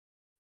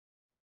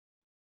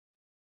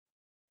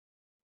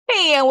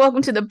And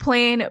welcome to the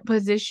Plan,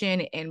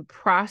 Position, and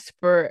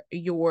Prosper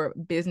Your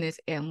Business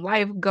and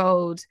Life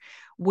Goals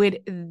with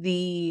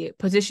the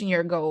Position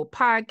Your Goal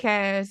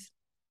podcast.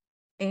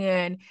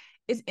 And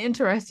it's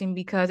interesting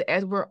because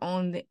as we're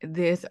on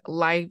this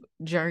life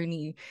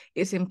journey,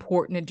 it's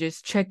important to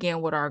just check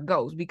in with our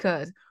goals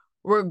because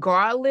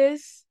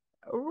regardless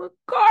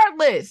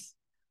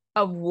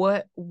of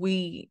what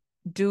we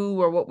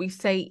do or what we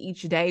say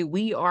each day,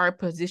 we are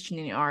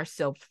positioning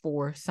ourselves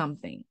for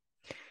something.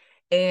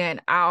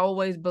 And I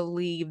always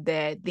believe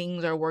that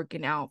things are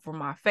working out for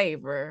my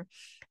favor.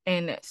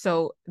 And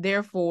so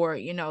therefore,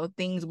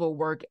 things will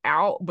work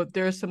out, but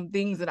there's some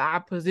things that I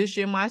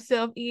position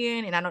myself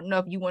in. And I don't know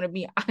if you want to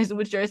be honest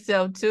with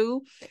yourself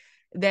too,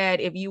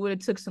 that if you would have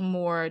took some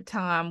more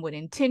time with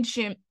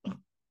intention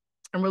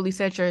and really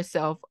set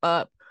yourself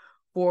up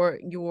for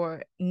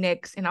your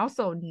next and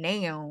also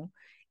now,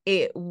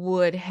 it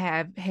would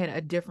have had a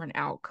different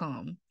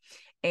outcome.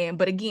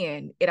 But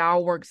again, it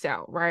all works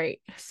out, right?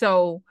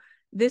 So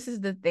this is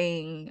the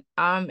thing.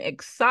 I'm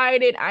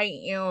excited. I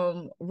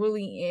am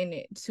really in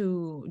it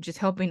to just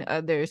helping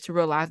others to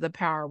realize the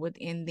power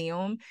within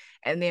them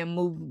and then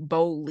move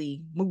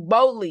boldly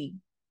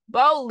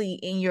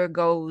in your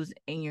goals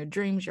and your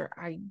dreams, your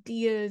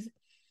ideas.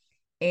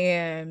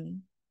 And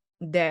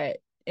that,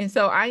 and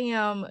so I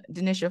am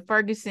Denisha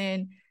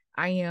Ferguson.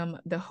 I am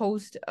the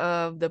host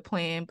of the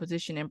Plan,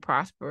 Position, and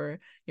Prosper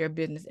Your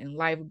Business and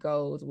Life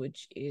Goals,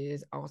 which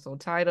is also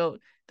titled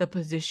the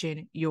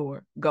Position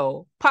Your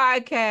Goal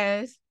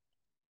podcast.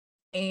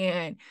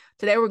 And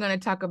today we're going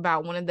to talk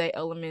about one of the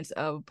elements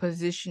of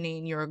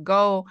positioning your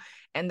goal,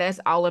 and that's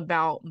all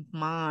about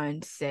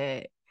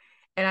mindset.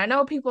 And I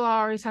know people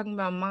are always talking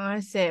about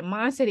mindset.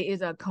 Mindset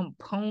is a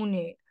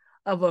component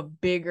of a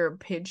bigger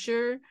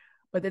picture.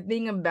 But the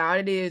thing about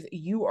it is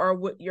you are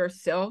with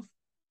yourself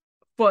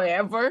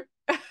forever.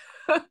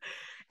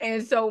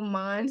 And so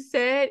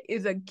mindset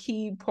is a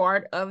key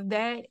part of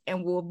that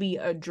and will be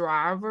a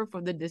driver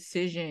for the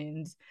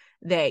decisions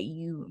that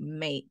you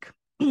make.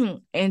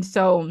 And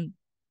so when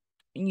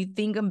you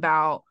think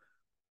about,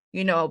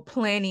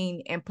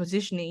 planning and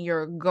positioning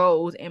your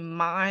goals and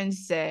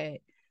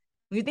mindset,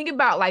 you think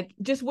about like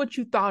just what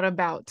you thought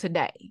about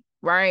today,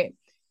 right?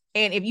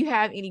 And if you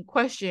have any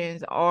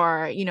questions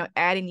or,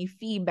 add any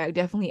feedback,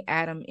 definitely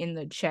add them in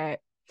the chat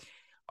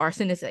or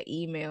send us an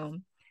email.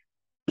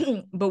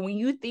 But when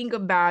you think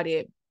about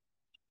it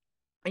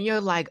and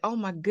you're like, oh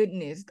my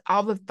goodness,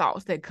 all the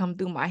thoughts that come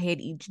through my head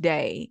each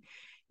day,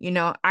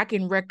 I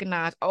can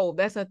recognize, oh,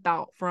 that's a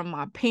thought from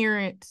my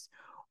parents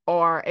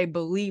or a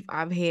belief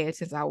I've had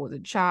since I was a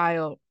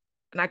child.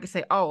 And I can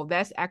say, oh,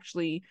 that's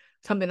actually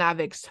something I've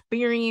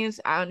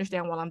experienced. I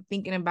understand why I'm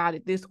thinking about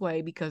it this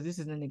way because this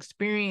is an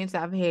experience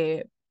I've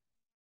had.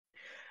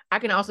 I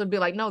can also be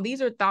like, no,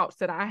 these are thoughts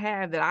that I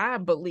have that I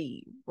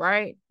believe,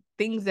 right?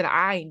 Things that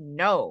I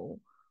know,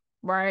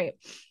 right?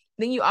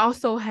 Then you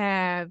also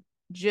have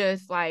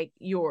just like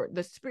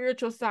the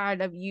spiritual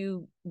side of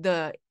you,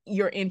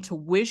 your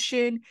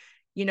intuition,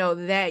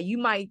 that you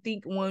might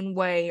think one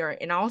way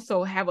and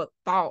also have a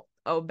thought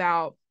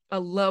about a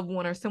loved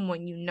one or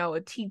someone, a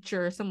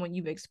teacher or someone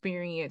you've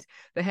experienced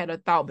that had a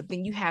thought, but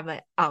then you have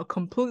a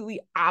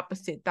completely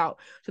opposite thought.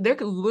 So there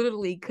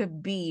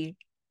could be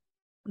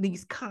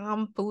these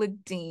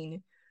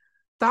conflicting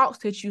thoughts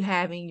that you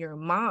have in your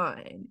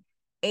mind.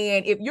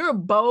 And if you're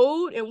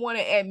bold and want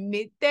to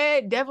admit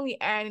that, definitely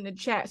add in the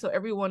chat so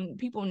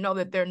people know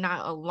that they're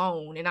not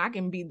alone. And I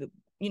can be the,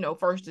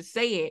 first to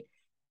say it.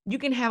 You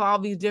can have all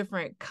these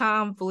different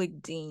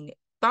conflicting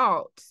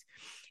thoughts.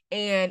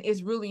 And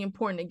it's really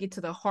important to get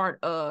to the heart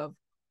of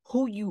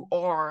whose you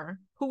are,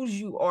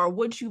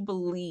 what you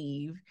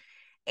believe,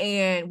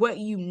 and what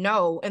you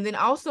know. And then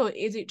also,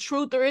 is it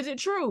truth or is it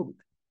truth?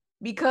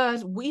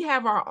 Because we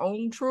have our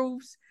own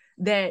truths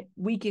that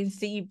we can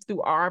see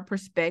through our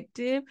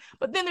perspective,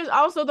 but then there's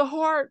also the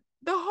hard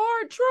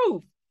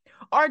truth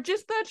or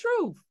just the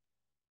truth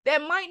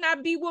that might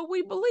not be what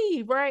we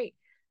believe, right?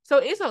 So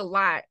it's a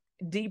lot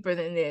deeper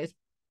than this.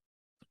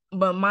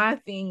 But my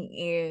thing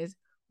is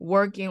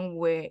working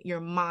with your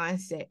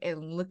mindset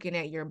and looking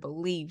at your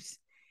beliefs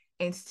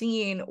and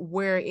seeing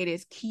where it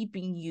is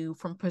keeping you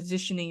from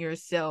positioning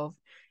yourself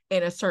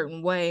in a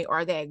certain way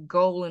or that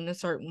goal in a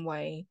certain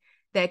way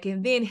that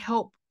can then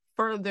help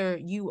further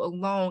you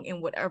along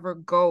in whatever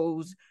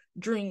goals,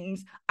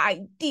 dreams,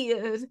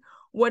 ideas,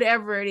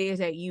 whatever it is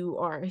that you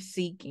are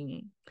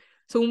seeking.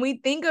 So when we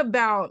think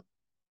about,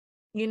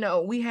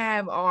 we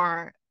have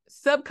our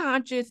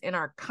subconscious and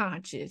our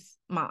conscious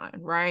mind,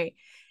 right?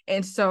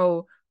 And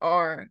so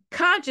our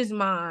conscious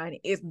mind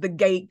is the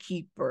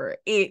gatekeeper.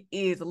 It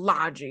is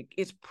logic,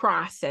 it's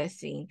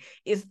processing,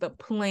 it's the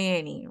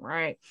planning,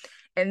 right?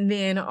 And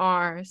then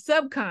our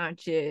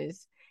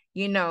subconscious,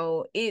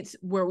 it's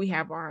where we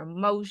have our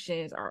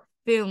emotions, our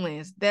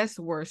feelings. That's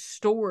where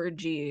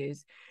storage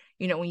is.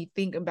 When you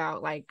think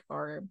about like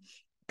our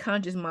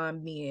conscious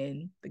mind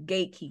being the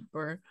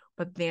gatekeeper,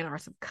 but then our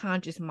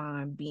subconscious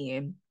mind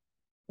being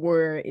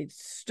where it's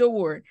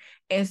stored.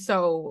 And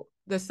so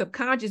the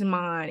subconscious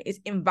mind is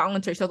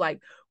involuntary. So like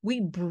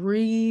we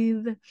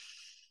breathe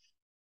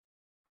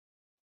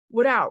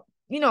without,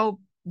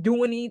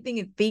 doing anything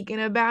and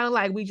thinking about it.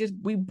 Like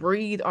we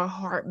breathe, our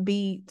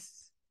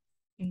heartbeats,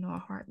 our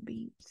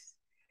heartbeats.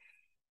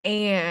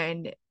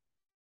 And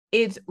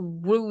it's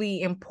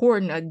really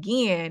important,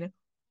 again,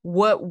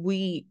 what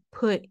we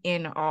put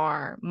in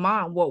our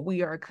mind, what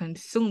we are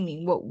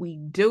consuming, what we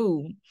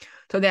do,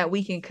 so that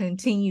we can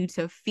continue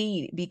to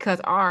feed, because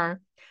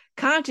our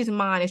conscious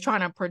mind is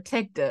trying to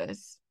protect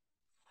us.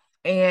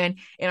 And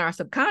in our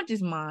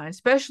subconscious mind,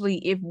 especially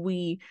if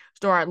we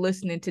start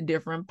listening to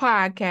different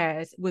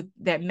podcasts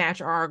that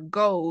match our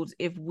goals,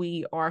 if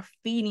we are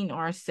feeding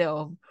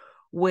ourselves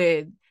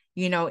with,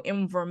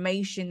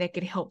 information that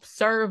could help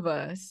serve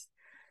us,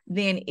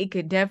 then it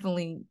could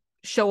definitely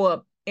show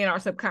up in our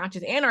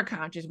subconscious and our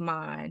conscious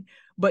mind.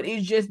 But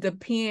it just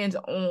depends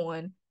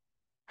on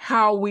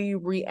how we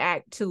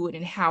react to it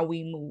and how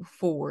we move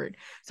forward.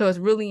 So it's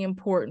really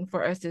important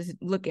for us to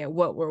look at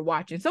what we're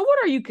watching. So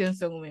what are you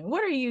consuming?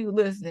 What are you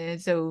listening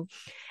to?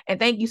 And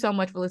thank you so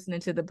much for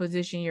listening to the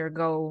Position Your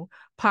Goal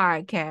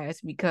podcast,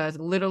 because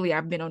literally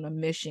I've been on a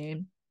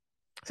mission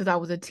since I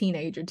was a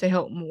teenager to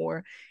help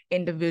more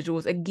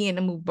individuals, again,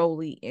 to move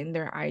boldly in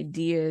their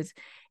ideas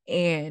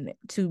and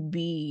to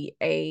be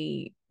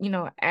a,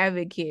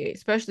 advocate,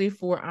 especially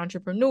for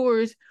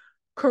entrepreneurs,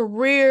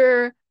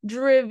 career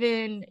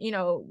driven,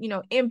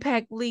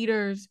 impact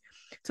leaders,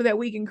 so that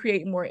we can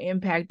create more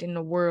impact in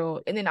the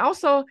world. And then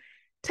also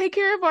take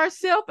care of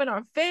ourselves and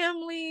our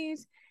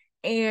families,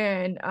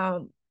 and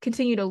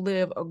continue to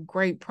live a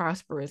great,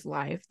 prosperous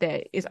life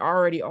that is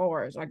already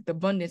ours. Like the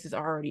abundance is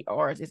already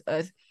ours. It's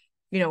us,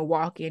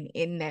 walking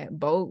in that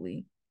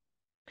boldly.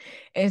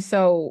 And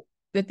so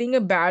the thing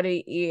about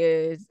it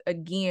is,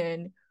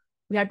 again,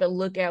 we have to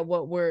look at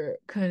what we're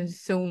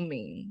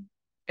consuming.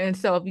 And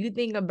so if you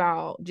think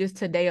about just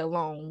today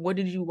alone, what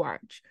did you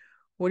watch?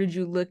 What did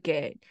you look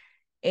at?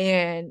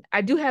 And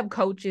I do have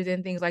coaches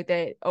and things like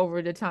that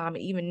over the time,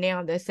 even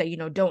now, that say,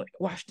 don't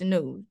watch the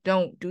news,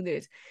 don't do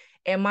this.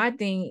 And my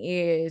thing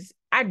is,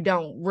 I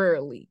don't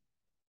rarely.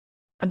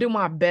 I do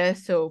my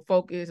best to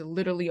focus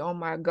literally on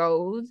my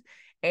goals.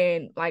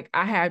 And like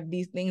I have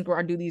these things where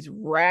I do these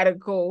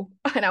radical,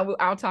 and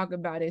I'll talk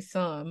about it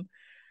some,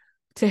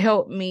 to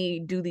help me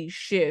do these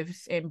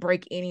shifts and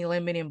break any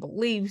limiting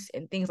beliefs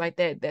and things like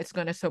that, that's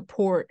going to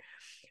support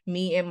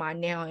me in my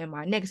now and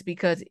my next.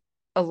 Because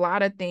a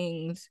lot of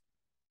things,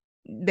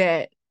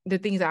 that the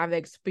things I've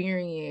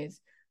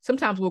experienced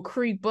sometimes will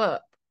creep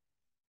up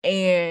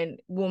and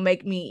will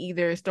make me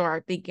either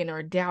start thinking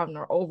or doubting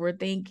or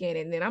overthinking.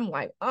 And then I'm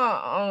like,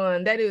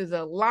 that is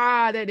a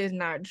lie. That is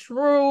not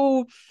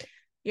true.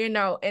 And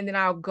then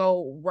I'll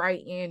go right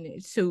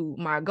into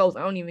my goals.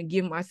 I don't even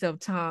give myself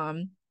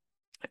time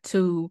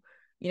to,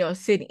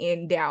 sit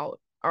in doubt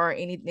or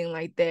anything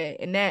like that.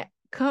 And that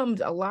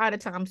comes a lot of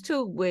times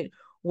too with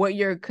what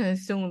you're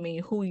consuming,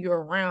 who you're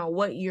around,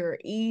 what you're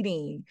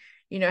eating,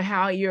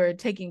 how you're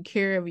taking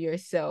care of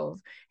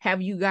yourself.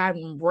 Have you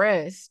gotten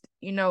rest?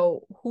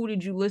 Who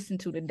did you listen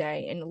to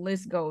today? And the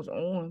list goes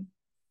on.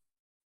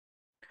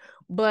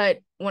 But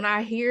when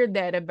I hear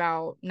that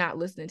about not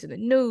listening to the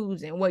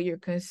news and what you're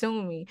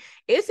consuming,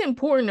 it's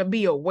important to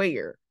be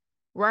aware,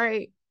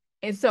 right?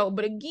 And so,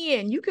 but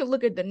again, you can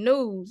look at the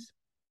news,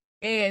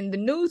 and the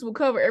news will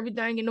cover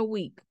everything in a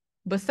week,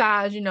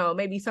 besides,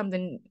 maybe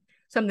something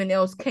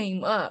else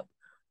came up.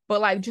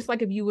 But like, just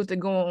like if you was to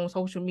go on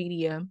social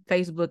media,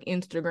 Facebook,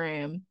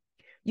 Instagram,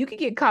 you could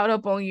get caught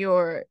up on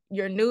your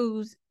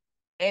news,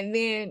 and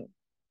then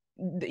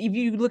if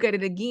you look at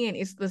it again,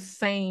 it's the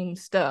same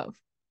stuff.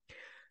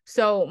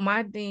 So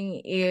my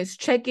thing is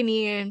checking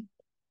in,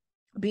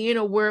 being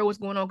aware of what's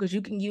going on, because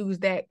you can use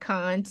that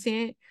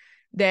content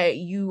that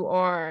you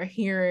are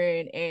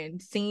hearing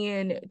and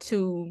seeing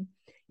to,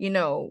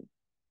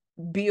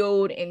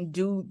 build and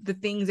do the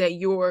things that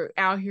you're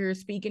out here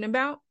speaking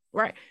about,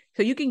 right?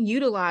 So you can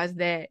utilize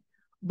that,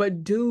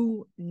 but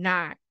do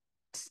not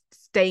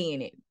stay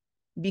in it,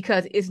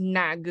 because it's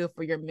not good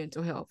for your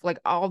mental health. Like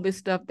all this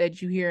stuff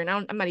that you hear, and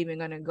I'm not even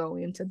going to go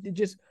into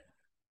just,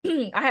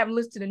 I haven't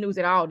listened to the news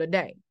at all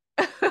today,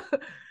 but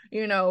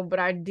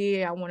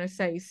I want to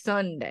say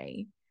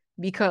Sunday,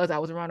 because I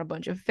was around a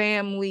bunch of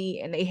family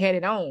and they had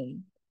it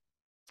on.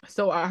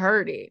 So I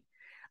heard it.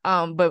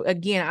 But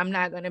again, I'm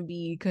not going to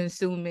be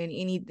consuming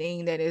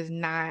anything that is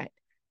not,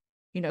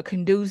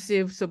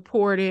 conducive,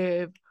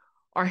 supportive,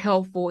 or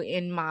helpful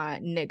in my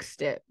next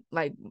step.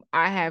 Like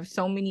I have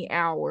so many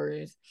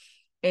hours,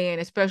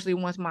 and especially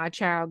once my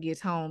child gets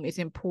home, it's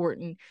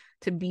important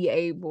to be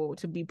able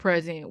to be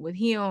present with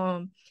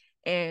him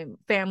and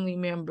family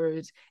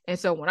members. And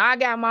so when I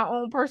got my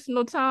own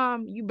personal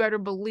time, you better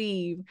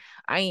believe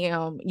I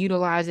am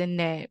utilizing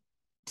that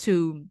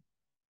to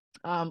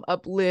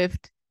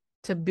uplift,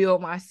 to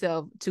build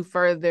myself, to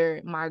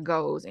further my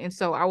goals. And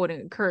so I would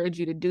encourage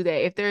you to do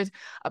that. If there's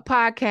a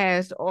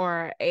podcast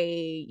or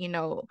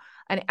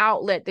an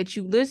outlet that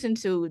you listen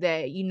to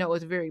that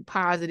is very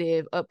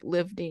positive,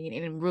 uplifting,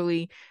 and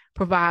really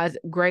provides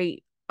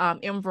great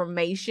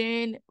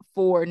information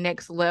for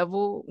next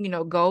level,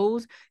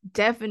 goals,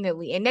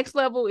 definitely. And next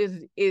level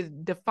is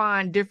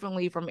defined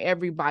differently from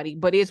everybody,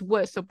 but it's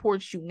what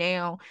supports you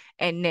now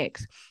and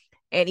next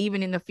and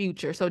even in the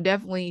future. So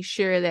definitely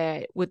share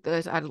that with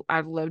us.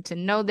 I'd love to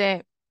know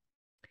that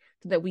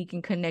so that we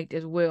can connect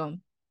as well.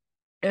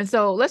 And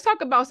so let's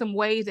talk about some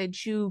ways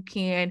that you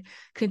can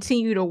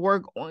continue to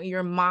work on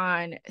your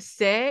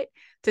mindset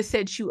to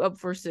set you up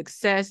for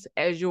success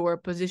as you're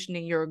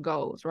positioning your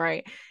goals,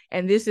 right?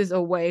 And this is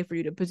a way for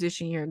you to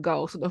position your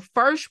goals. So the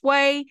first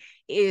way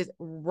is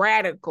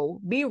radical.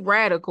 Be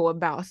radical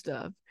about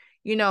stuff.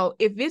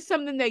 If it's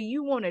something that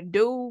you want to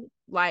do,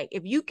 like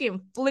if you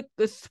can flick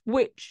the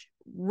switch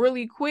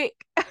really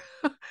quick,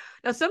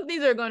 now some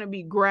things are going to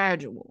be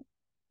gradual,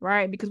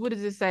 right? Because what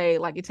does it say?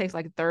 Like it takes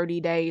like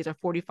 30 days or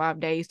 45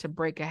 days to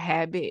break a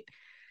habit.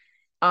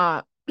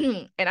 And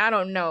I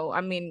don't know.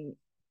 I mean,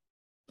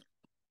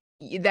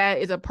 that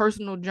is a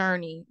personal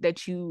journey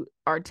that you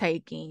are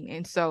taking.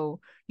 And so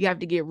you have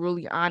to get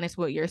really honest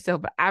with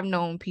yourself. But I've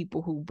known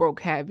people who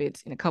broke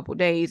habits in a couple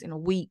days, in a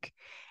week,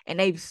 and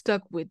they've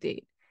stuck with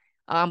it.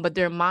 But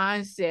their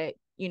mindset,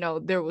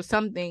 there was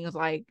some things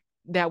like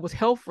that was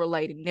health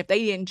related. And if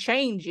they didn't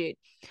change it,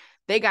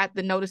 they got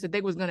the notice that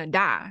they was going to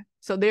die.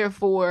 So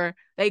therefore,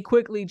 they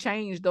quickly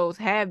changed those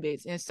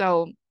habits. And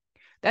so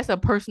that's a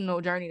personal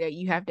journey that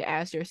you have to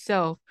ask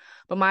yourself.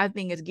 But my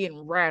thing is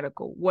getting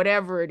radical,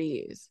 whatever it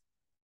is,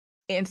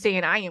 and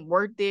saying, I am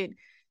worth it.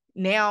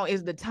 Now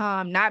is the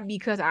time, not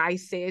because I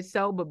said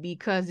so, but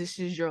because this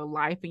is your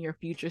life and your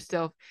future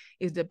self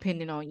is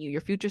dependent on you.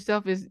 Your future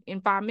self is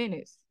in 5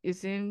 minutes.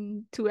 It's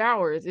in 2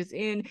 hours.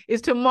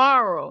 It's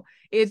tomorrow.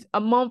 It's a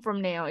month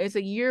from now. It's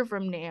a year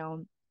from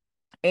now.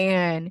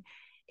 And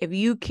if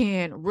you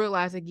can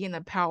realize again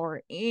the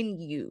power in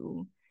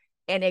you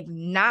and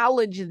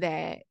acknowledge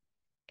that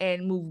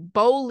and move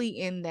boldly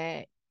in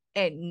that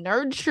and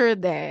nurture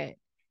that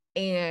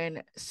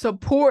and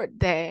support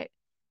that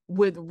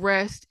with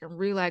rest and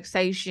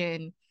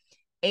relaxation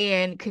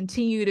and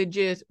continue to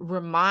just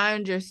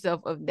remind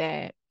yourself of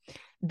that,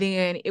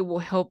 then it will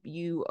help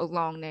you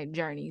along that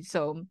journey.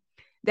 So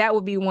that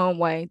would be one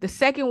way. The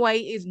second way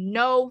is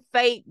no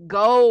fake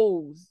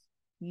goals.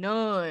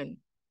 None.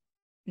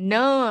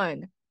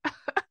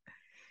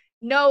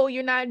 No,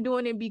 you're not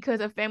doing it because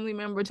a family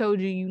member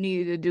told you you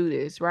needed to do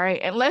this,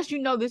 right? Unless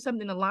there's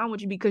something aligned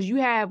with you, because you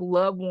have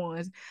loved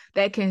ones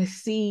that can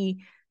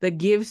see the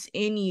gifts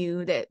in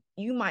you that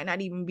you might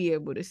not even be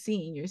able to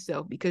see in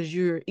yourself because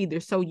you're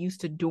either so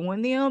used to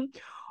doing them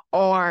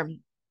or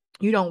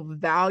you don't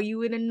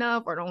value it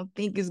enough or don't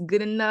think it's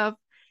good enough.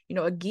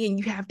 Again,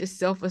 you have to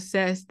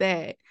self-assess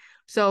that.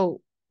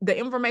 So the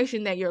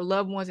information that your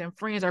loved ones and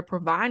friends are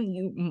providing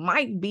you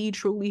might be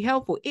truly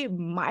helpful. It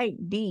might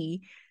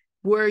be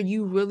where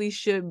you really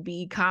should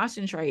be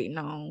concentrating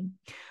on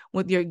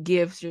with your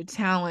gifts, your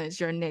talents,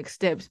 your next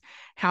steps.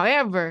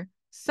 However,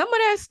 some of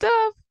that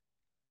stuff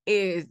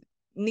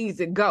needs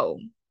to go,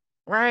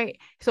 right?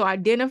 So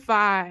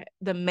identify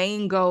the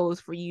main goals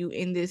for you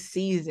in this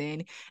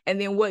season,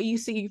 and then what you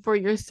see for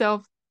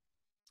yourself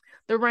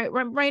the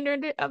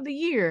remainder of the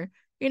year,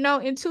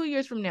 in 2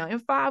 years from now, in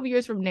 5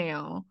 years from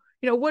now.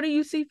 What do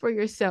you see for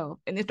yourself?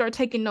 And then start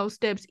taking those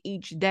steps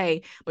each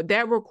day. But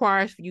that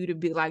requires for you to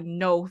be like,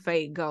 no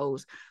fake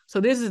goals.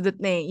 So this is the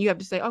thing. You have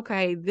to say,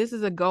 okay, this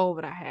is a goal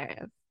that I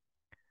have.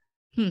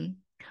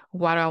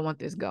 Why do I want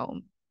this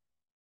goal?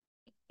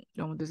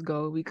 I want this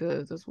goal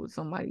because that's what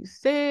somebody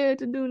said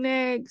to do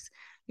next.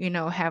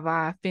 Have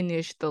I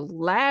finished the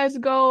last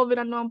goal that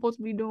I know I'm supposed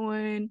to be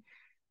doing?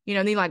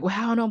 Then like, well,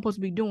 how am I supposed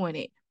to be doing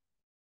it?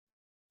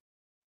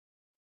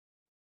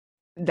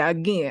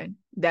 Again,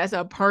 that's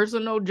a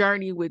personal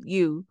journey with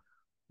you,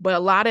 but a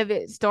lot of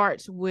it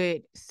starts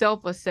with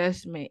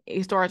self-assessment.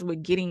 It starts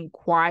with getting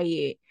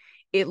quiet.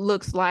 It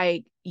looks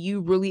like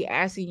you really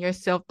asking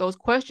yourself those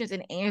questions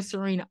and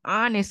answering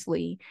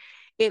honestly.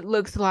 It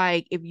looks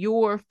like if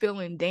you're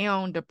feeling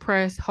down,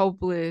 depressed,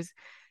 hopeless,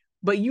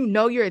 but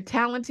you're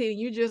talented and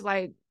you're just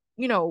like,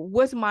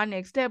 what's my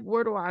next step?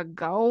 Where do I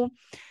go?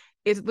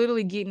 It's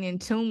literally getting in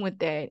tune with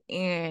that.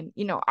 And,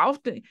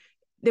 often,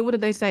 what do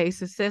they say?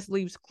 Success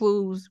leaves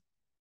clues.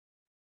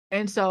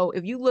 And so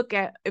if you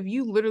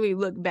literally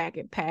look back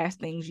at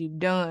past things you've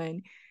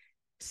done,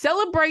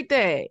 celebrate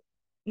that,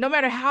 no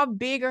matter how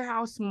big or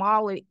how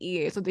small it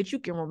is, so that you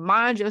can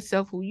remind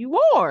yourself who you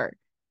are,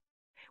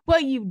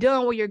 what you've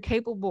done, what you're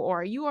capable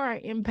of. You are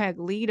an impact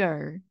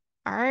leader.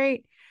 All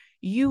right.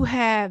 You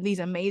have these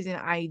amazing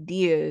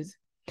ideas.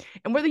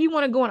 And whether you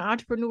want to go in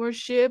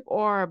entrepreneurship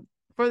or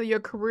further your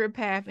career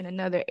path in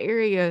another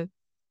area,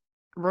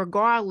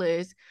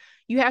 regardless,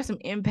 you have some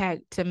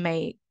impact to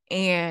make.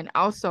 And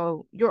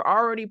also, you're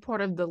already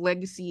part of the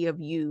legacy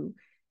of you,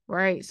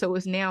 right? So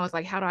it's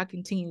like, how do I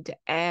continue to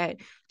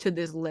add to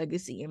this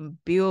legacy and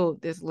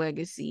build this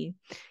legacy?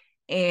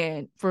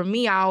 And for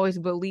me, I always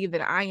believe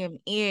that I am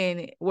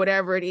in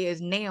whatever it is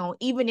now,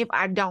 even if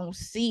I don't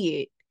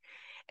see it.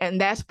 And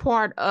that's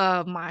part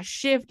of my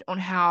shift on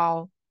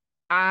how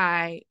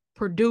I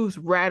produce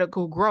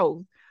radical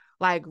growth,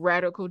 like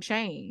radical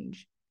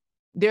change.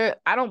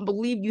 I don't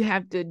believe you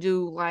have to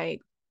do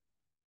like,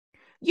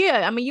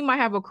 yeah, I mean, you might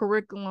have a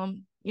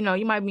curriculum,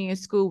 you might be in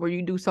school where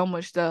you do so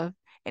much stuff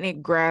and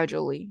it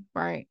gradually,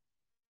 right?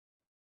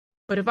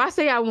 But if I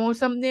say I want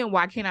something,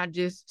 why can't I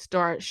just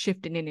start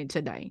shifting it in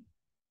today?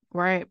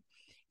 Right?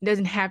 It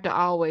doesn't have to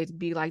always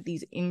be like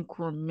these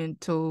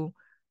incremental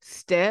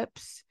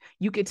steps.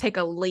 You could take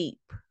a leap.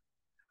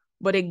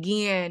 But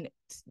again,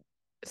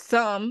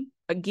 some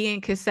again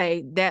could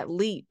say that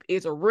leap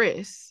is a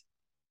risk,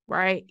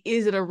 right?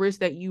 Is it a risk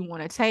that you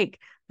want to take?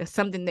 That's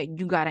something that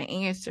you got to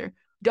answer.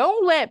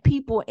 Don't let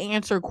people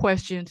answer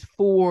questions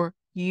for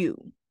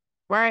you,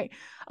 right?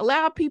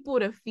 Allow people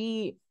to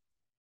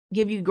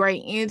give you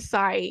great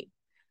insight,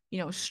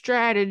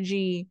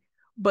 strategy,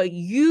 but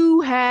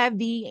you have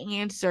the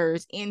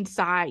answers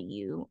inside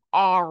you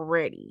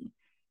already.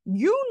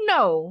 You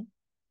know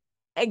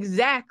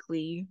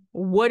exactly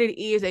what it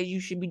is that you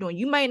should be doing.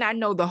 You may not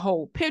know the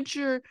whole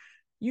picture.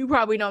 You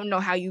probably don't know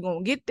how you're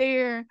going to get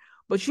there,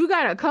 but you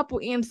got a couple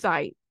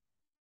insight,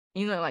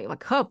 like a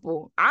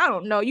couple. I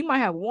don't know. You might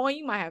have one,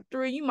 you might have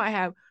three, you might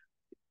have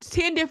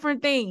 10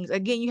 different things.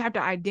 Again, you have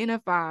to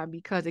identify,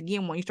 because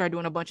again, when you start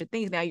doing a bunch of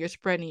things, now you're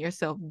spreading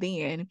yourself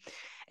thin,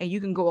 and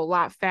you can go a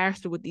lot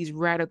faster with these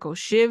radical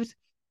shifts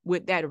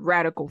with that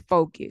radical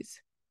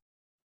focus.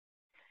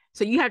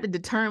 So you have to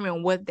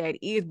determine what that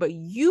is, but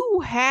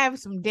you have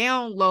some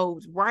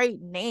downloads right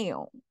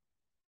now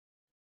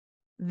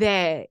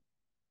that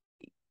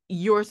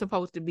you're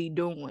supposed to be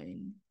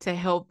doing to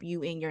help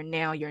you in your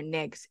now, your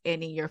next,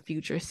 and in your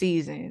future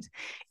seasons.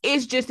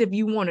 It's just if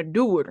you want to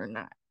do it or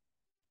not.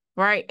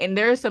 Right. And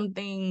there are some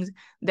things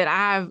that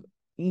I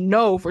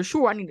know for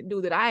sure I need to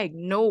do that I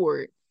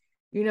ignored.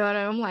 And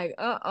I'm like,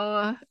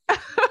 I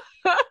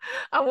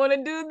want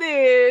to do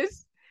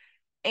this.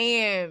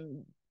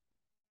 And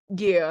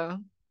yeah,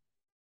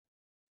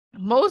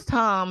 most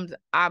times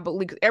I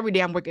believe, because every day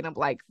I'm waking up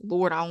like,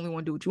 Lord, I only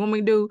want to do what you want me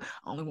to do.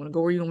 I only want to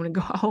go where you want me to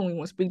go. I only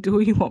want to speak to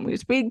who you want me to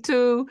speak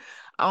to.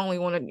 I only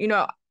want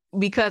to,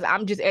 because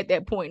I'm just at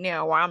that point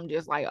now where I'm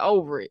just like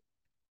over it.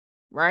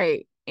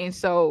 Right. And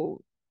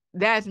so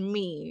that's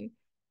me,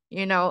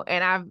 and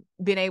I've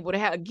been able to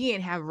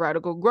have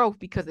radical growth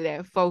because of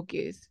that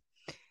focus.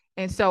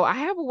 And so I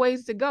have a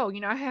ways to go.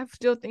 I have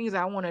still things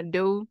I want to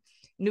do,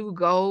 new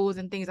goals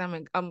and things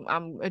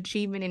I'm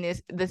achieving, and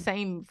it's the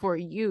same for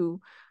you.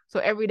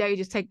 So every day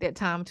just take that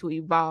time to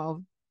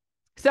evolve.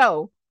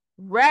 So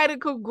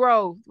radical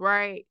growth,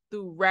 right?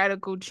 Through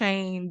radical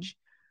change,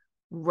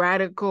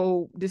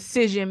 radical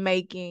decision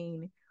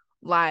making.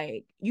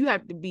 Like, you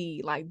have to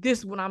be like, this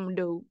is what I'm gonna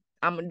do.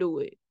 I'm gonna do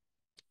it.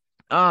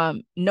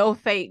 No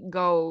fake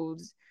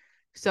goals.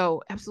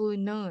 So absolutely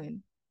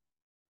none.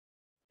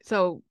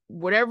 So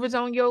whatever's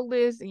on your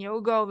list and your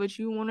goal that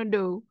you want to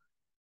do,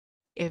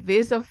 if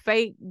it's a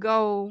fake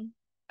goal,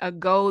 a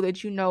goal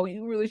that you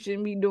really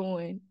shouldn't be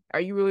doing, or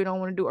you really don't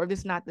want to do, or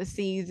this not the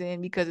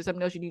season because it's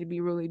something else you need to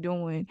be really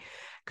doing,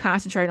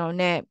 concentrate on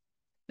that.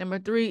 Number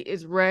 3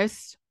 is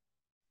rest.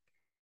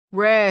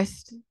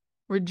 Rest,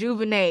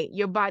 rejuvenate.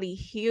 Your body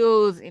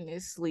heals in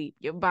its sleep.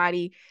 Your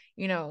body,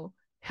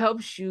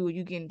 helps you.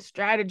 You can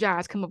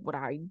strategize, come up with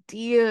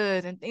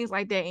ideas and things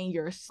like that in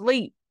your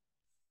sleep.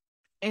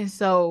 And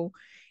so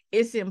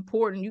it's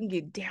important. You can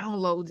get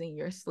downloads in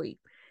your sleep.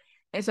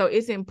 And so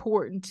it's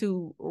important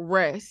to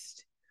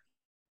rest.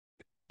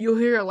 You'll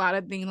hear a lot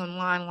of things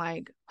online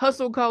like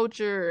hustle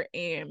culture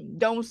and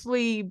don't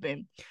sleep.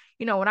 And,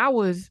 when I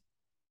was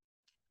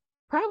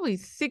probably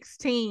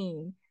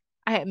 16,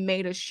 I had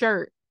made a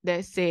shirt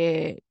that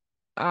said,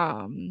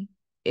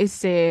 it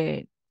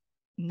said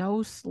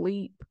no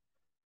sleep.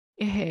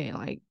 It had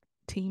like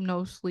team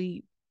no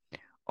sleep,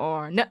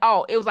 or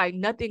no, it was like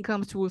nothing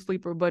comes to a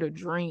sleeper but a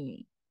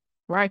dream,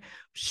 right?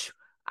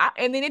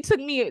 And then it took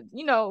me,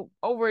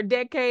 over a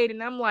decade,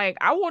 and I'm like,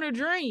 I want a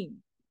dream.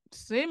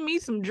 Send me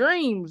some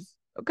dreams,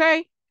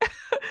 okay?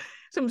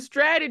 Some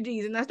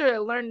strategies, and I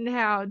started learning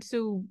how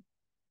to,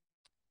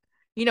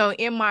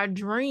 in my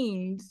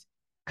dreams,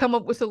 come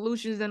up with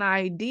solutions and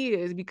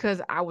ideas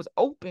because I was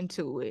open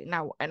to it,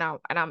 and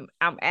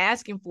I'm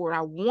asking for it.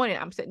 I want it.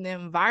 I'm setting the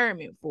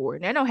environment for it.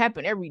 And that don't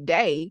happen every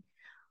day,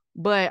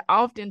 but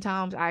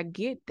oftentimes I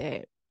get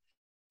that.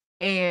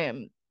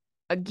 And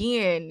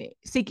again,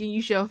 seeking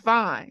you shall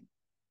find,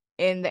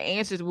 and the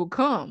answers will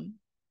come.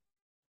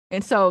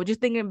 And so just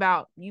thinking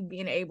about you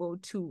being able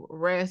to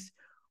rest,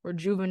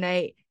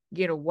 rejuvenate,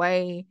 get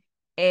away.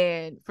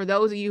 And for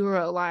those of you who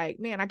are like,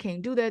 man, I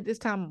can't do that this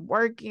time, I'm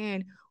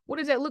working. What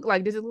does that look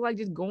like? Does it look like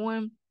just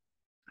going?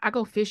 I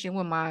go fishing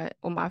with my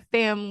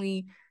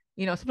family.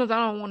 Sometimes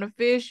I don't want to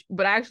fish,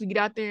 but I actually get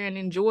out there and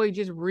enjoy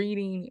just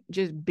reading,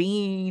 just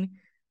being,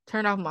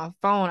 turn off my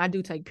phone. I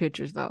do take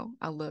pictures though.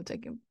 I love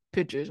taking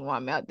pictures while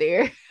I'm out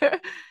there.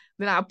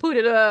 Then I put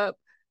it up.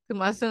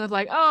 My son's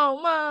like, oh,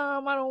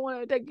 Mom, I don't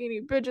want to take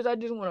any pictures. I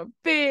just want to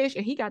fish.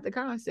 And he got the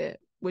concept,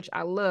 which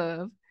I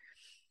love.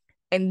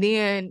 And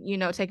then,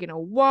 taking a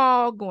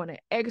walk, going to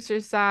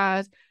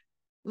exercise.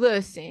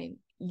 Listen,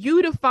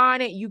 you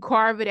define it, you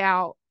carve it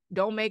out.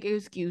 Don't make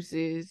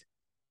excuses.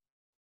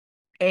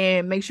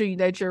 and make sure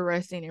that you're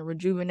resting and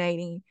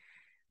rejuvenating.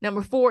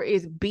 Number 4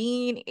 is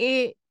being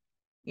it.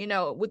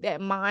 With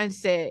that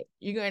mindset,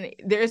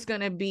 there's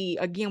gonna be,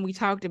 again, we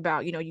talked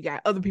about, you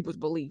got other people's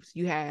beliefs,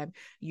 you have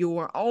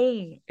your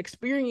own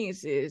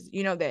experiences,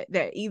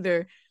 that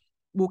either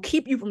will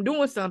keep you from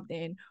doing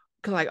something,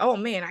 because like, oh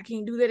man, I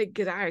can't do that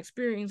because I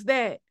experienced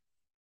that,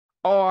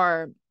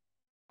 or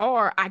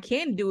I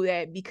can do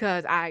that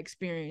because I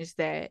experienced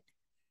that.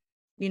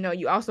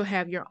 You also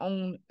have your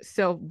own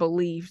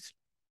self-beliefs,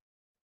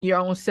 your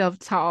own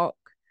self-talk,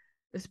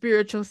 the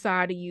spiritual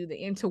side of you, the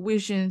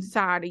intuition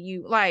side of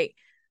you. Like,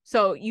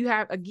 so you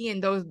have,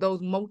 again, those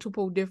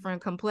multiple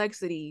different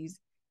complexities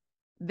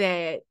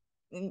that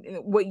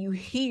what you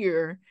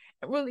hear,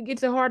 it really gets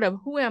to the heart of,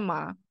 who am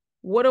I?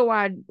 What do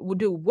I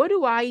do? What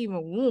do I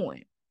even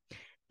want?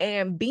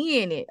 And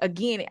being it,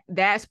 again,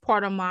 that's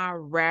part of my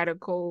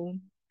radical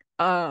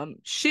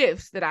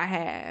shifts that I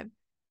have,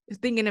 is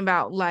thinking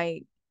about,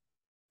 like,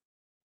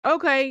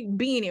 okay,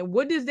 being it,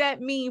 what does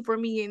that mean for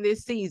me in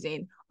this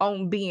season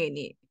on being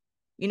it?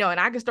 And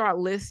I can start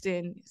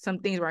listing some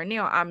things right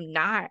now. I'm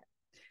not,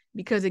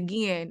 because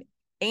again,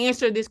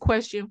 answer this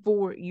question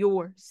for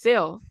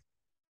yourself.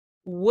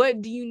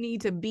 What do you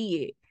need to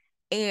be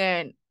it?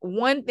 And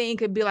one thing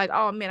could be like,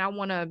 oh man, I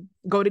want to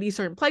go to these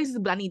certain places,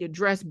 but I need to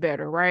dress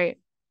better, right?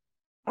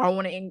 Or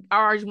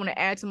I just want to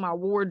add to my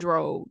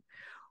wardrobe.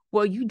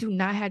 Well, you do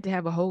not have to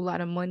have a whole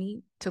lot of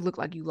money to look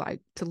like you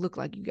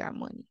got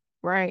money,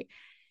 right?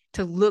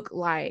 To look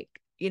like,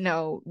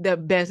 the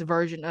best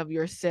version of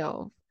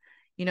yourself,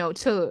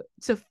 to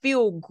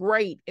feel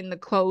great in the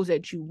clothes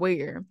that you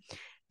wear.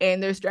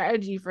 And there's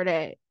strategy for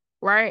that,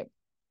 right?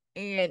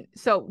 And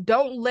so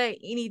don't let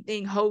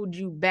anything hold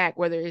you back,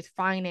 whether it's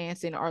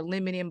financing or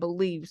limiting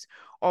beliefs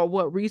or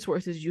what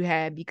resources you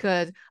have,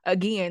 because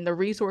again, the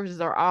resources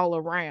are all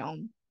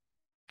around.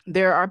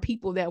 There are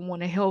people that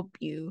want to help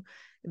you.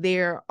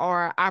 There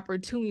are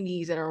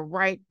opportunities that are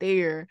right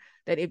there,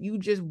 that if you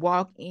just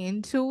walk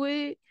into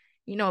it,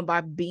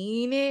 by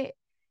being it,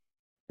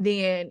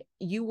 then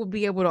you will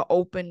be able to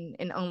open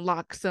and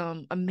unlock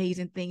some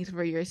amazing things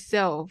for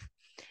yourself.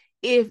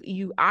 If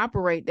you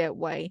operate that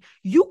way,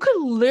 you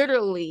could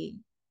literally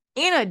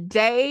in a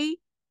day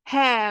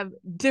have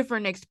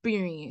different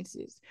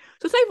experiences.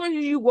 So say for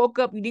instance, you woke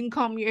up, you didn't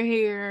comb your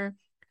hair,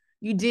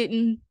 you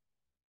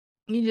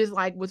just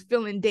like was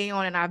feeling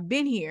down, and I've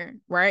been here,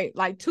 right?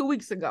 Like 2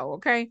 weeks ago,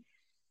 okay?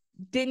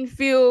 Didn't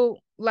feel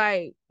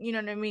like, you know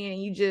what I mean?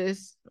 And you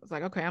just was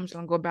like, okay, I'm just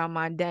gonna go about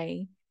my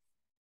day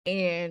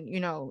and,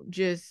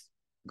 just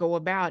go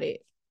about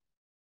it,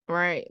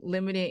 right?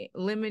 Limited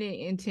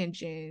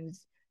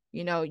intentions.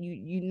 You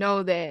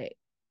know that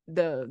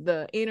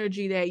the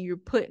energy that you're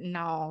putting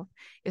off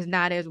is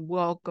not as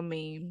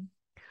welcoming.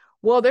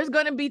 Well, there's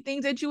gonna be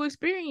things that you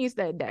experience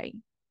that day,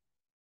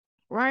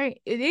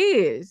 right? It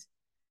is.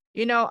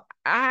 And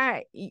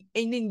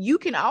then you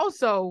can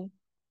also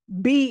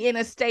be in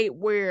a state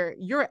where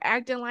you're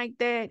acting like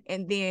that,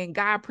 and then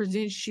God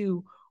presents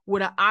you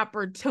with an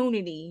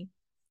opportunity,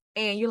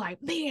 and you're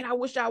like, man, I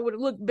wish I would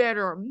have looked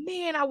better, or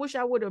man, I wish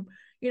I would have,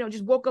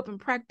 just woke up and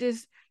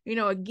practiced,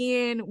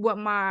 again, what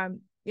my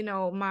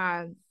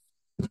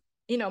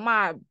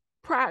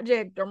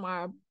project or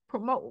my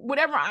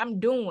whatever I'm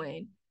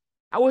doing.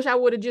 I wish I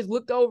would have just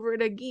looked over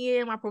it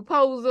again, my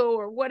proposal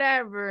or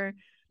whatever,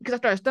 because I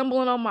started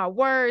stumbling on my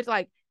words.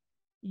 Like,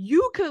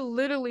 you could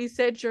literally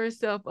set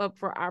yourself up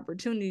for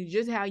opportunity,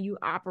 just how you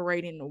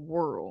operate in the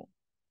world.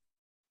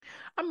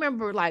 I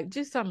remember, like,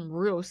 just something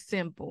real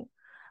simple.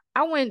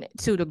 I went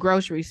to the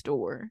grocery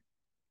store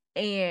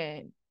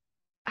and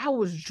I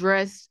was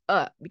dressed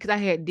up because I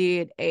had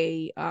did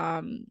I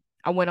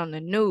went on the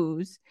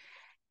news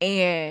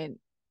and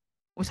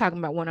was talking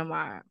about one of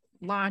my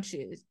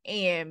launches,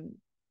 and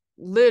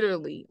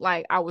literally,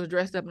 like, I was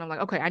dressed up and I'm like,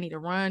 okay, I need to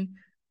run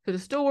to the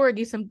store,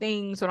 get some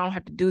things so I don't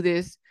have to do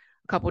this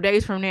a couple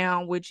days from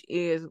now, which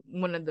is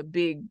one of the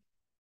big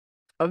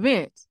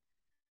events.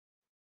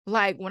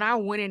 Like, when I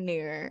went in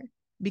there,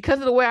 because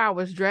of the way I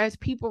was dressed,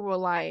 people were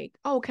like,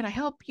 oh, can I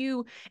help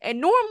you? And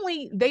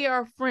normally they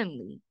are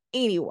friendly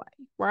anyway,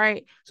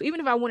 right? So even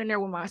if I went in there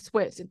with my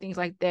sweats and things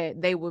like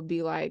that, they would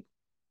be like,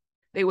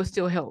 they would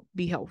still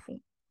be helpful.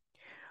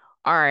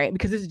 All right,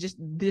 because this is just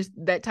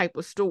that type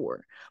of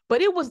store.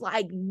 But it was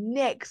like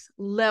next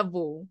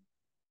level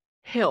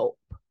help.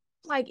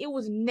 Like, it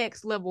was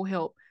next level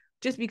help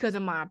just because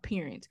of my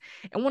appearance.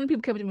 And one of the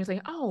people came to me and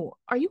saying, oh,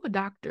 are you a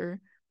doctor?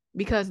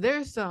 Because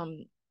there's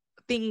some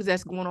things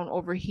that's going on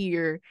over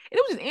here. And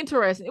it was just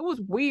interesting. It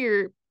was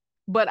weird,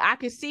 but I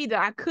could see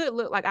that I could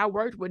look like I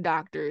worked with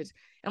doctors.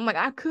 And I'm like,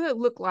 I could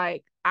look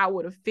like I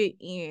would have fit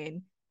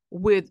in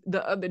with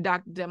the other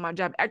doctors at my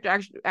job after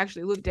I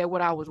actually looked at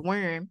what I was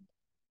wearing,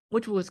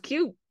 which was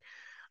cute.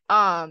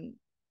 And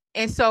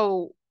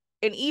so,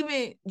 and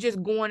even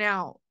just going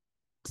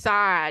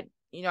outside,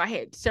 I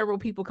had several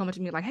people coming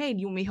to me like, hey,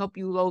 do you want me to help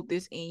you load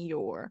this in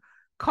your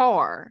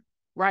car?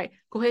 Right?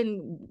 Go ahead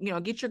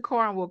and, get your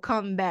car and we'll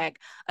come back.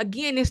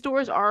 Again, this store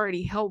is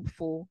already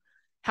helpful.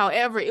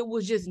 However, it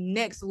was just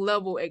next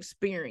level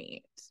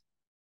experience.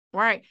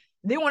 Right?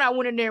 Then when I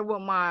went in there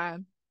with my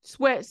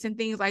sweats and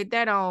things like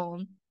that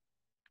on,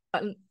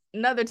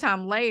 another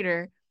time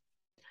later,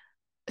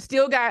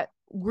 still got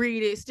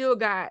greeted, still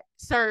got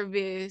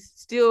service,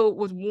 still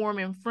was warm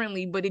and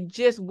friendly, but it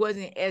just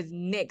wasn't as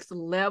next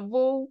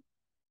level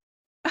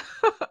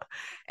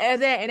as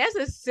that. And that's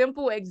a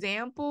simple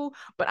example,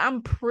 but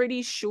I'm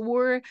pretty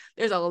sure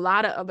there's a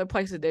lot of other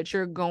places that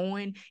you're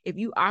going. If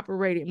you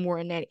operated more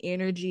in that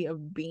energy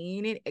of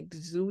being it,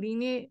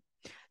 exuding it,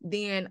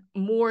 then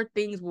more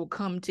things will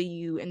come to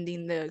you, and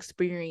then the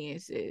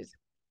experiences.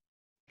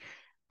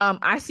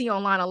 I see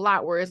online a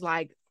lot where it's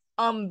like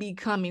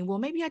becoming. Well,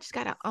 maybe I just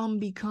gotta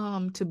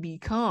become to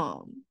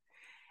become.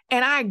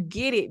 And I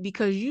get it,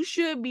 because you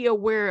should be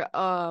aware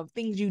of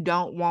things you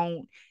don't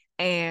want,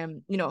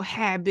 and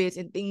habits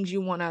and things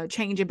you want to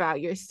change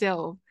about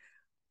yourself.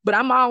 But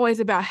I'm always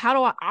about, how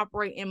do I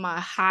operate in my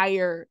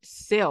higher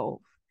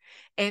self?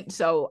 And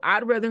so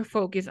I'd rather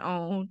focus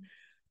on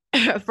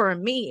for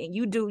me, and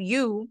you do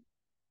you,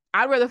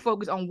 I'd rather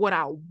focus on what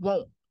I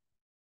want.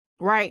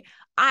 Right?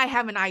 I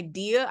have an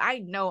idea. I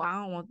know I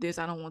don't want this.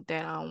 I don't want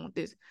that. I don't want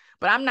this.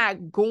 But I'm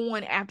not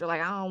going after,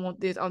 like, I don't want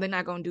this. Oh, they're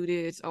not going to do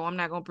this. Oh, I'm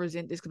not going to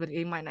present this because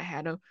they might not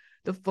have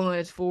the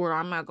funds for it.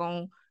 I'm not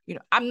going,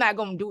 I'm not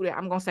going to do that.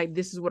 I'm going to say,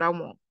 this is what I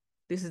want.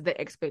 This is the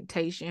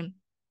expectation.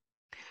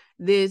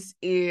 These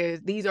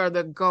are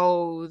the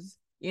goals,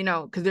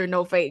 because there are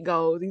no fake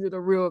goals. These are the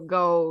real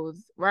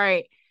goals,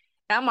 right?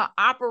 And I'm going to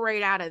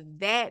operate out of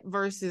that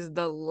versus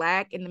the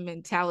lack and the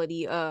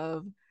mentality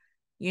of,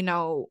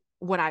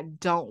 what I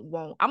don't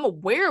want. I'm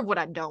aware of what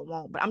I don't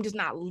want, but I'm just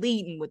not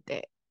leading with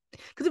that.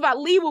 Because if I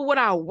lead with what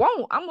I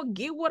want, I'm going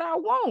to get what I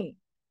want.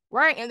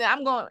 Right? And then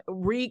I'm going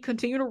to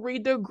continue to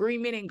read the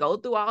agreement and go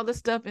through all the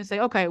stuff and say,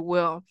 okay,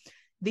 well,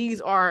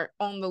 these are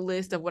on the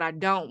list of what I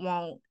don't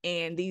want.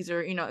 And these are,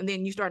 and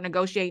then you start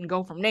negotiating and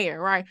go from there.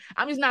 Right?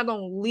 I'm just not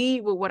going to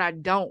lead with what I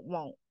don't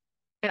want.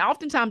 And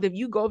oftentimes, if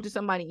you go up to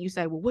somebody and you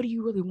say, well, what do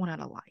you really want out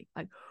of life?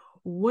 Like,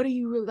 what are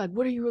you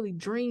really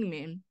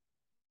dreaming?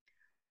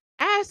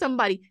 Have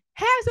somebody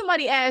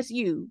ask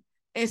you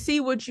and see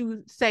what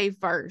you say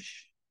first,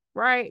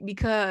 right?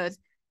 Because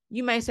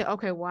you may say,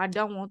 okay, well, I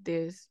don't want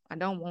this. I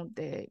don't want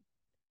that.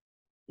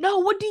 No,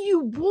 what do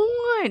you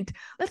want?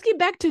 Let's get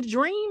back to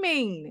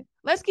dreaming.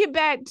 Let's get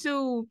back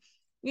to,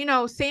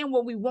 saying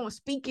what we want,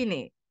 speaking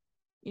it.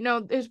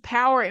 There's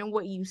power in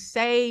what you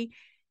say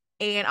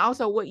and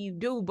also what you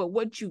do, but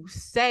what you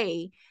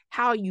say,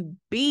 how you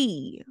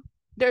be,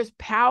 there's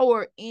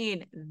power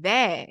in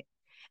that.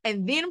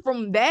 And then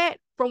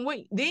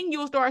then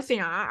you'll start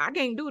saying, I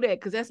can't do that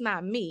because that's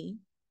not me.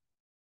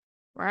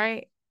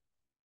 Right?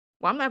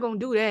 Well, I'm not going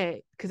to do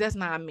that because that's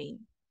not me.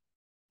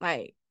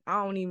 Like,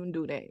 I don't even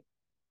do that.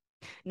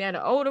 Now,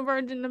 the older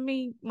version of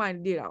me might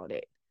have did all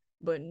that,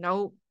 but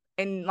nope.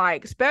 And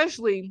like,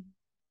 especially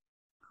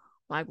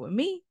like with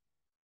me,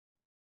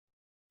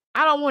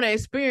 I don't want to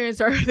experience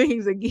certain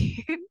things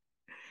again.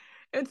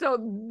 And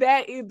so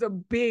that is a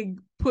big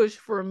push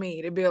for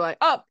me to be like,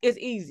 oh, it's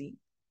easy.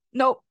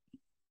 Nope.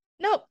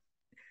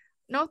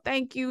 No,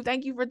 thank you.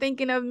 Thank you for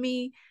thinking of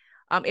me.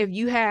 If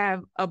you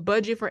have a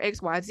budget for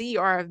XYZ,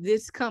 or if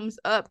this comes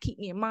up, keep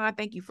me in mind.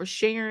 Thank you for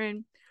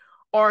sharing.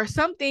 Or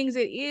some things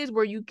it is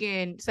where you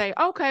can say,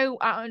 okay,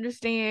 I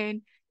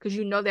understand, because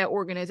that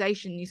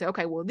organization. You say,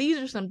 okay, well, these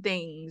are some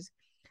things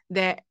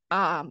that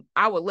I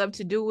would love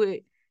to do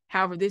it.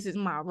 However, this is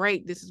my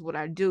rate. This is what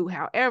I do.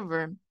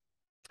 However,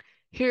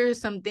 here's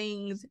some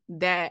things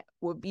that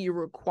would be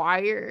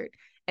required,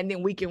 and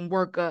then we can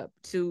work up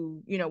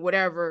to,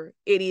 whatever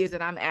it is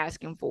that I'm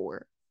asking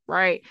for,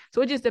 right?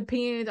 So it just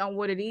depends on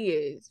what it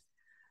is.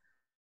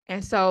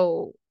 And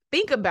so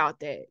think about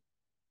that.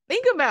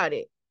 Think about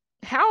it.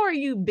 How are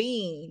you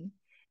being?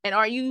 And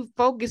are you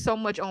focused so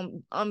much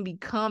on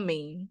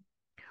unbecoming,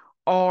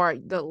 or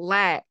the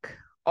lack,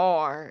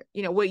 or,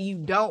 what you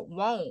don't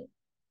want,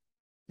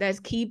 that's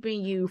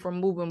keeping you from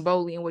moving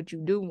boldly in what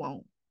you do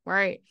want,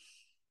 right?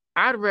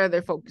 I'd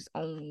rather focus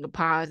on the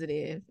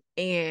positive.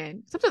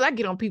 And sometimes I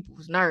get on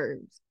people's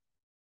nerves.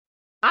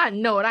 I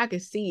know it. I can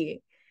see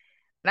it.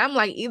 And I'm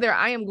like, either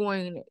I am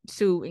going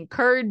to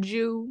encourage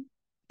you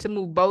to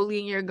move boldly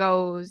in your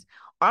goals,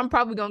 or I'm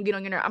probably going to get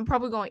on your nerve. I'm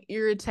probably going to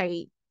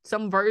irritate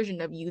some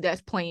version of you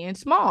that's playing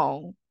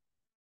small.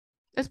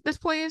 That's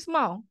playing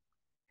small.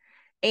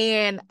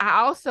 And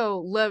I also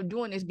love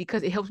doing this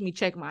because it helps me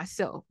check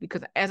myself.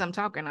 Because as I'm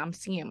talking, I'm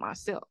seeing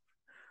myself,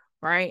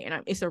 right?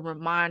 And it's a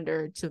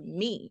reminder to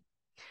me,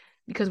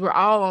 because we're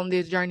all on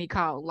this journey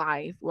called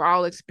life. We're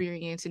all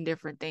experiencing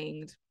different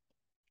things,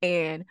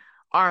 and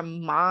our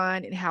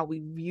mind and how we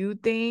view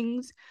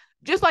things.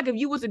 Just like if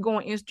you was to go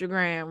on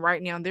Instagram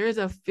right now, there's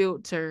a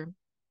filter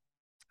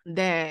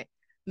that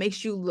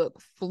makes you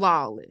look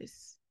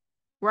flawless,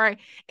 right?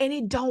 And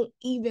it don't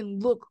even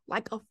look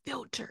like a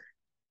filter.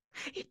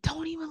 It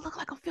don't even look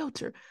like a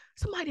filter.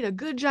 Somebody did a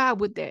good job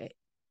with that.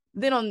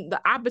 Then on the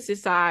opposite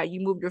side,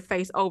 you move your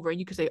face over and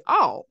you can say,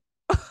 oh,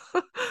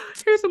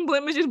 here's some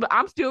blemishes, but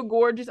I'm still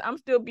gorgeous. I'm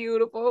still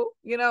beautiful,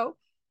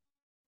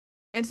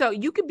 And so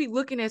you could be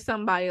looking at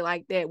somebody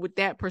like that with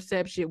that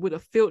perception, with a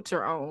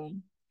filter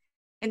on,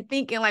 and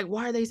thinking like,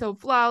 why are they so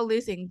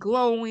flawless and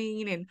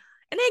glowing, and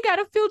they got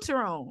a filter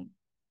on.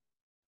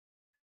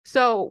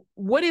 So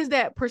what is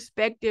that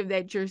perspective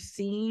that you're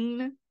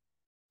seeing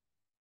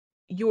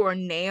your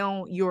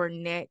now, your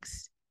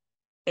next,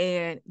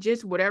 and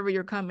just whatever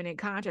you're coming in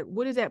contact,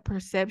 what is that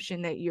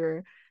perception that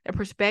that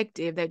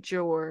perspective that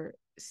you're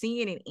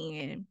seeing it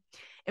in,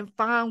 and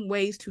find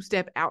ways to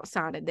step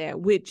outside of that,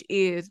 which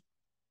is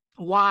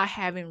why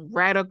having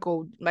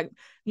radical, like,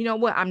 you know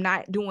what, I'm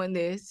not doing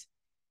this,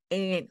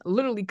 and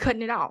literally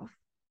cutting it off,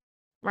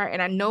 right?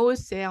 And I know it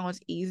sounds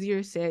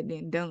easier said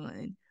than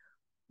done,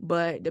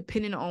 but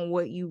depending on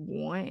what you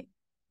want,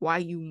 why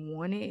you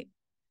want it,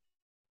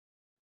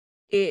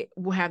 it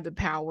will have the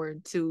power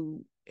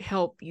to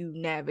help you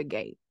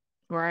navigate,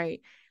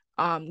 right?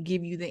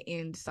 Give you the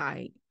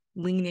insight,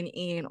 leaning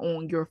in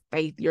on your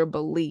faith, your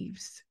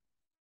beliefs.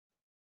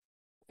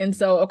 And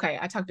so, okay,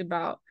 I talked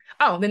about,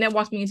 then that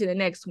walks me into the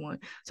next one.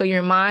 So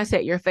your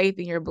mindset, your faith,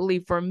 and your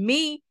belief. For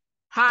me,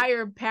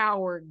 higher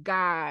power,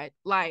 God,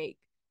 like,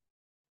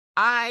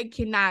 I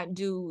cannot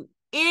do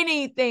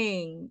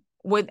anything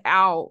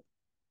without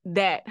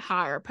that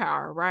higher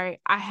power, right?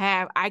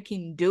 I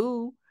can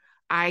do,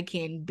 I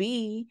can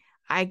be,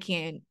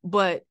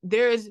 but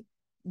there's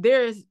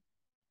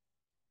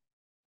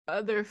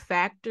other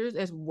factors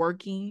that's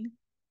working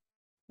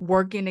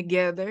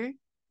together,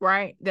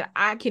 right? That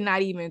I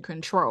cannot even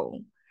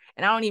control.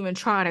 And I don't even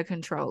try to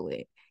control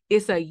it.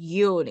 It's a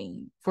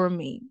yielding for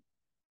me,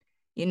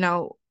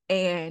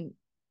 and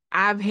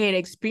I've had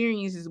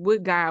experiences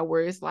with God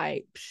where it's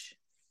like,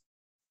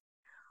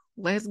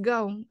 let's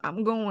go.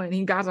 I'm going.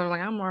 And guys are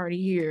like, I'm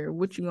already here.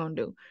 What you gonna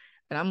do?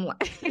 And I'm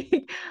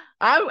like,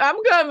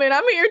 I'm coming.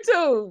 I'm here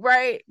too,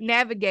 right?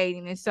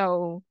 Navigating. And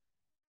so,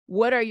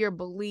 what are your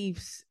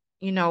beliefs?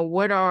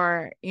 What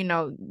are,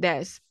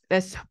 that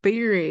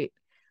spirit?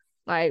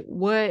 Like,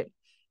 what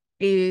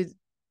is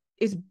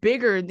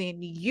bigger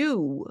than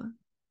you,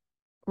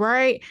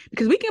 right?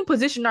 Because we can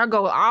position our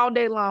goal all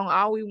day long,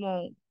 all we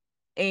want,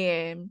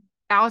 and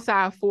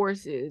outside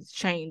forces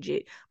change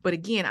it. But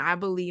again, I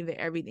believe that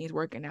everything's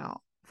working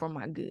out for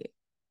my good,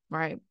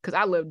 right? Because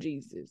I love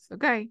Jesus,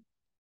 okay?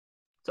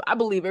 So I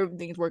believe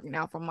everything's working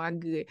out for my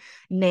good.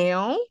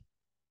 Now,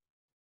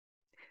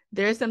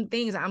 there's some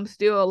things I'm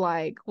still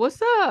like,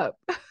 what's up?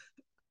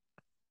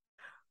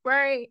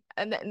 Right?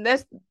 And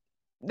that's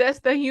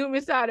the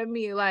human side of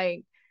me.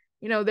 Like,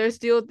 there's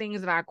still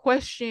things that I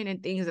question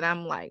and things that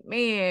I'm like,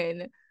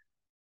 man,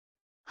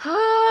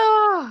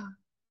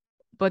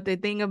 but the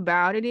thing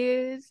about it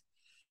is,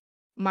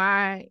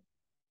 my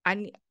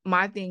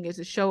thing is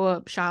to show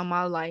up, shine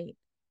my light,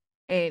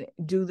 and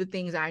do the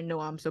things I know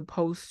I'm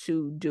supposed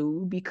to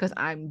do because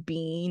I'm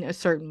being a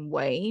certain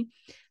way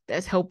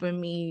that's helping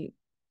me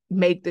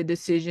make the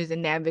decisions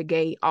and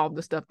navigate all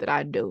the stuff that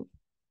I do.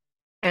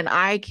 And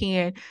I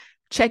can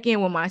check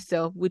in with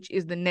myself, which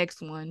is the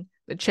next one,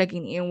 the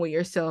checking in with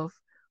yourself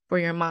for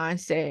your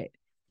mindset.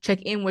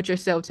 Check in with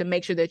yourself to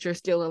make sure that you're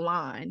still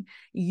aligned.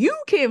 You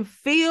can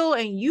feel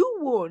and you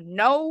will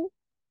know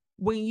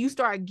when you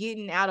start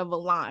getting out of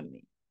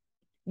alignment.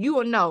 You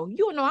will know,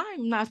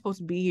 I'm not supposed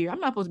to be here. I'm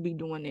not supposed to be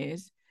doing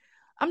this.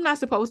 I'm not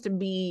supposed to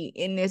be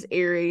in this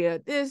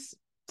area, this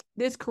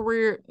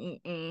career,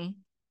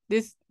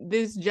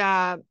 this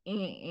job,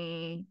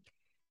 and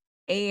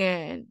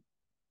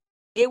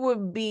it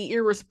would be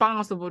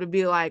irresponsible to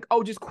be like,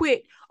 oh, just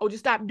quit. Oh,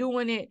 just stop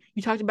doing it.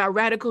 You talked about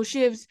radical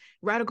shifts,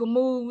 radical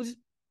moves.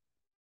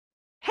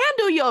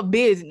 Handle your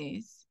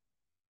business,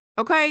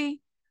 okay?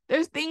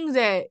 There's things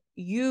that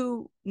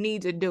you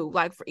need to do.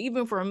 Like,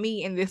 even for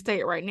me in this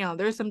state right now,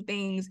 there's some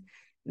things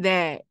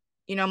that,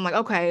 I'm like,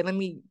 okay, let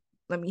me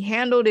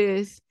handle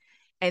this,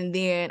 and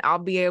then I'll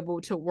be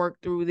able to work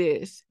through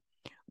this.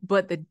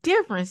 But the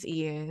difference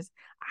is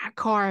I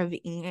carve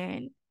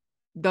in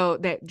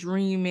that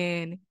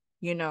dreaming,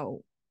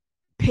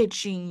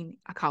 pitching.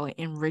 I call it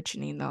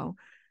enriching though.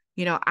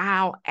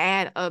 I'll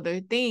add other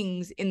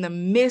things in the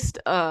midst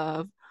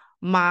of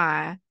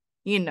my,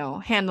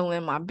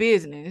 handling my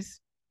business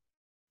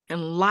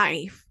and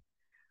life.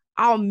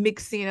 I'll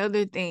mix in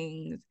other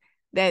things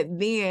that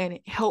then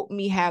help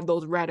me have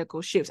those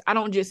radical shifts. I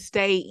don't just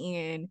stay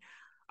in,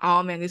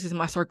 oh man, this is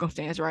my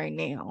circumstance right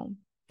now.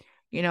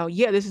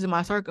 This is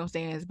my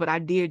circumstance, but I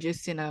did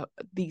just send up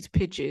these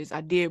pitches.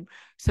 I did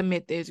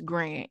submit this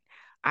grant.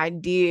 I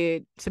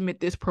did submit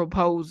this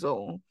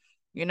proposal.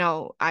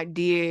 I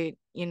did,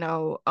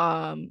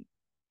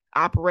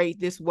 operate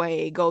this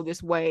way, go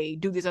this way,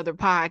 do this other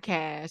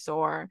podcast,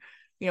 or,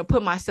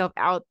 put myself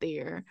out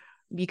there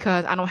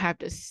because I don't have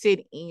to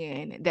sit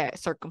in that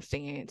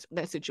circumstance,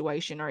 that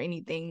situation, or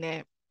anything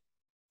that,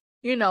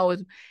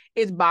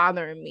 is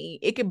bothering me.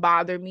 It can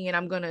bother me, and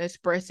I'm going to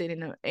express it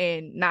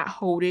and not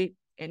hold it,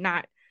 and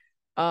not,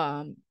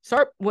 I'm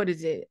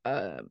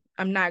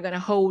not going to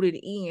hold it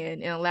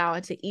in and allow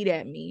it to eat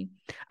at me.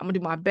 I'm going to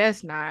do my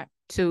best not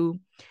to,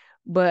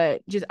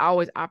 but just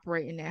always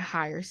operate in that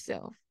higher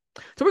self.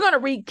 So we're going to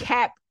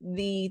recap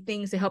the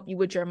things to help you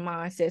with your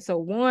mindset. So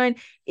one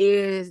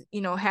is,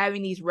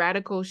 having these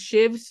radical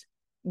shifts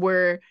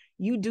where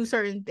you do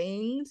certain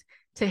things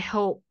to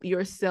help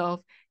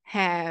yourself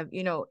have,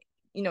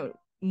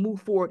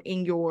 move forward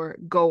in your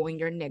goal, in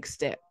your next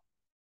step.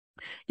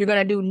 You're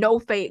going to do no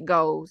fake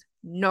goals.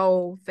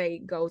 No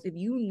fake goals. If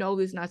you know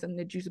this is not something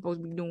that you're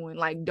supposed to be doing,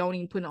 like, don't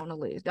even put it on the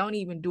list. Don't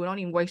even do it. Don't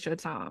even waste your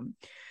time.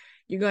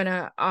 You're going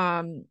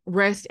to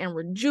rest and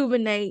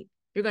rejuvenate.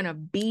 You're going to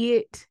be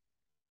it.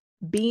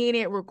 Being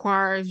it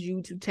requires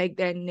you to take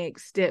that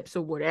next step.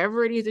 So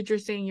whatever it is that you're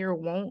saying you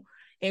want,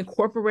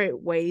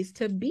 incorporate ways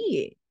to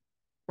be it,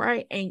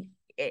 right? And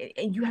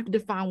you have to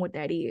define what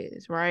that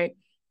is, right?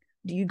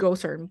 Do you go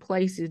certain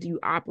places? Do you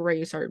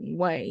operate a certain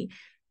way?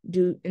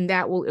 And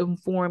that will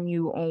inform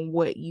you on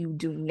what you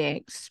do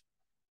next.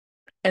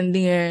 And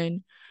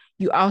then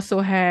you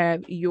also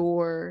have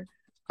your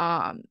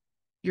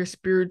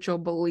spiritual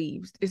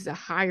beliefs. It's a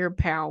higher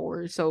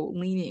power. So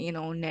leaning in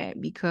on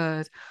that,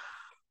 because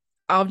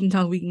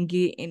oftentimes we can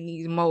get in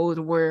these modes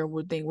where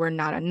we think we're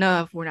not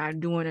enough, we're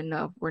not doing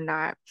enough, we're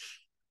not,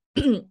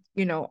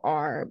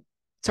 our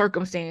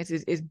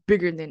circumstances is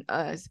bigger than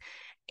us.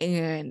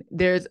 And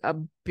there's a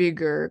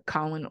bigger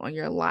calling on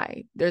your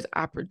life. There's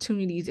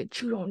opportunities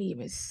that you don't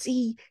even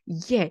see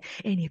yet.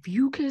 And if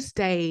you can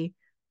stay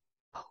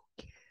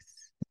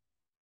focused,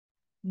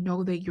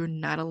 know that you're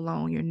not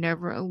alone, you're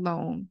never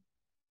alone,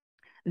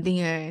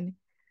 then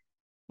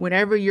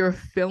whenever you're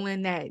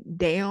feeling that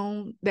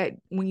down, that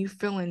when you're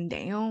feeling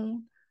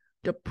down,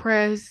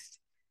 depressed,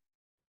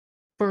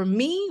 for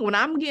me, when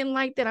I'm getting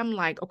like that, I'm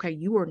like, okay,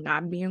 you are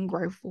not being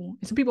grateful.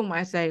 And some people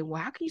might say,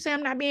 well, how can you say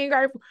I'm not being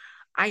grateful?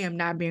 I am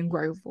not being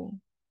grateful.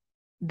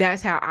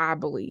 That's how I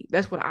believe.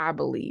 That's what I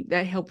believe.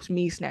 That helps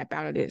me snap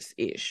out of this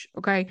ish.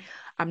 Okay.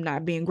 I'm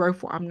not being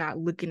grateful. I'm not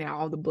looking at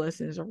all the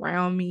blessings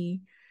around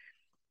me.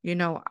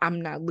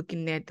 I'm not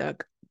looking at the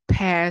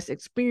past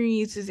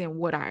experiences and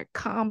what I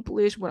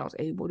accomplished, what I was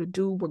able to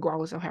do,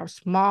 regardless of how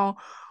small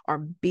or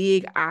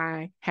big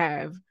I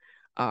have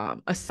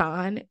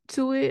assigned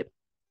to it,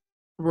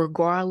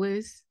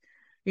 regardless,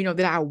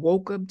 that I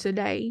woke up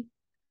today,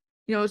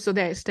 so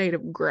that state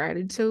of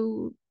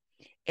gratitude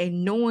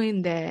and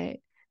knowing that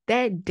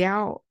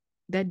doubt,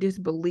 that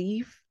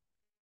disbelief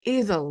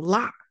is a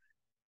lie.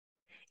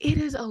 It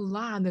is a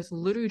lie that's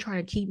literally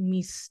trying to keep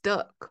me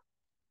stuck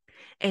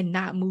and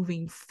not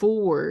moving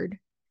forward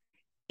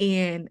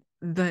in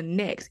the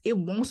next. It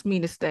wants me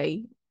to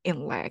stay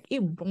in lack.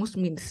 It wants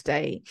me to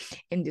stay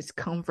in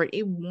discomfort.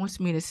 It wants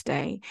me to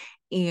stay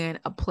in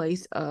a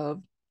place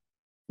of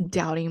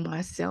doubting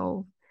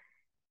myself.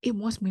 It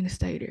wants me to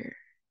stay there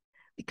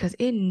because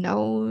it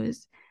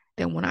knows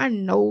that when I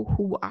know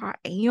who I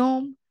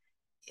am,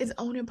 it's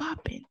on and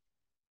popping.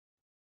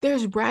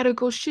 There's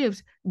radical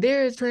shifts.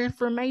 There's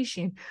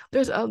transformation.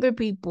 There's other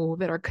people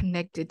that are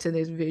connected to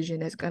this vision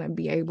that's going to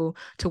be able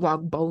to walk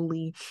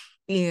boldly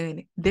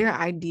in their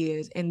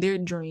ideas and their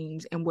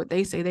dreams and what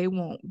they say they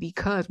want.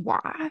 Because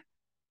why?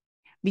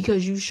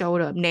 Because you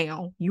showed up.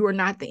 Now, you are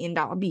not the end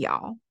all be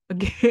all.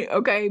 Okay?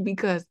 Okay?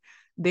 Because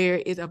there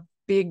is a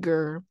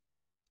bigger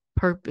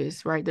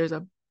purpose, right? There's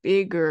a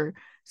bigger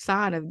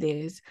side of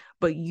this,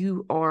 but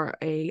you are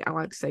I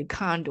like to say,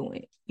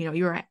 conduit.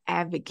 You're an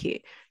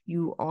advocate.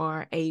 You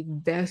are a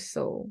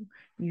vessel.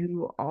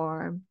 You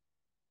are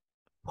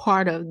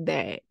part of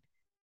that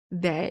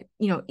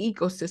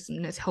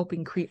ecosystem that's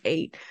helping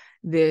create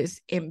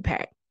this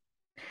impact.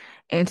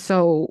 And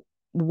so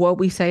what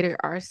we say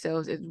to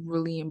ourselves is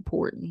really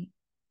important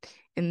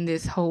in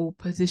this whole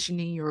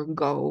positioning your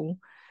goal.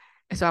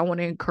 And so I want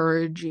to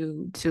encourage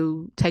you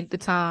to take the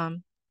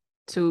time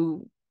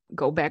to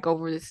go back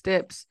over the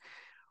steps,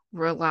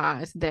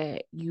 realize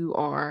that you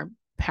are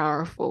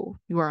powerful,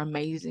 you are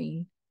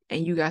amazing,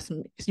 and you got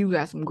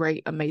some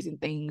great, amazing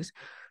things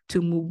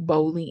to move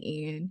boldly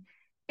in.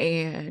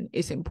 And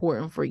it's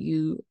important for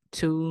you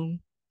to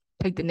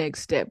take the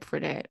next step for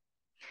that.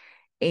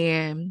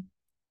 And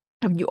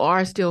if you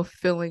are still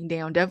feeling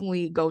down,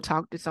 definitely go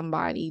talk to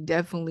somebody,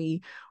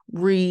 definitely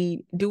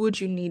read, do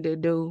what you need to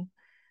do,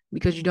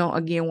 because you don't,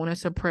 again, want to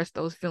suppress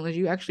those feelings.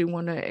 You actually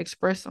want to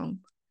express them.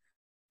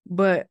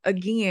 But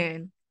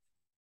again,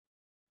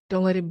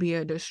 don't let it be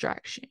a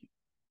distraction,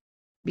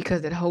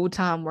 because that whole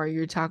time where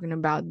you're talking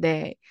about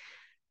that,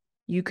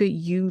 you could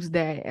use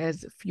that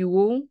as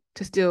fuel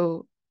to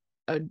still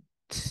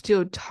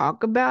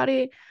talk about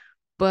it,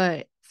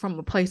 but from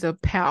a place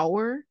of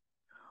power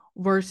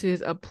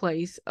versus a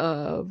place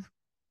of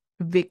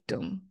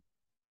victim.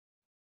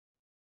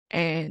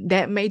 And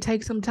that may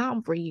take some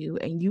time for you,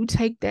 and you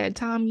take that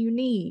time you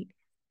need.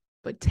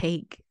 But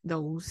take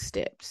those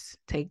steps.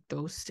 Take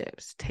those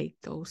steps. Take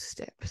those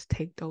steps.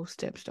 Take those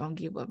steps. Don't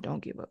give up. Don't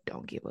give up.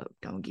 Don't give up.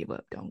 Don't give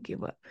up. Don't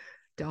give up.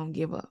 Don't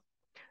give up.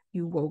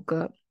 You woke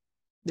up.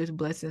 There's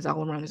blessings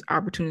all around. There's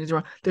opportunities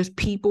around. There's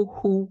people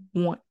who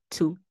want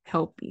to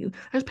help you.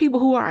 There's people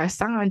who are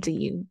assigned to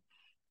you.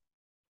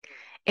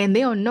 And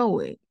they'll know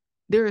it.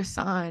 They're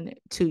assigned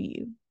to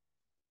you.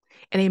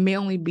 And they may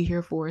only be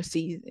here for a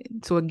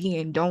season. So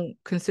again, don't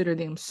consider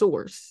them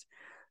source.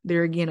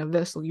 They're, again, a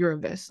vessel. You're a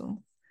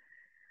vessel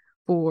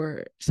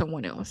for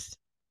someone else.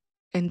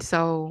 And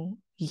so,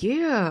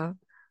 yeah,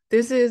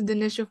 This is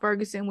Denisha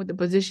Ferguson with the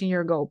Position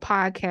Your Goal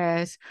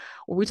podcast,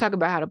 where we talk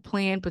about how to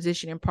plan,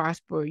 position, and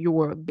prosper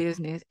your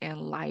business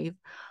and life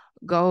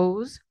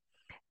goals.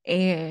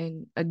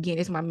 And again,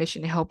 it's my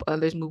mission to help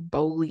others move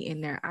boldly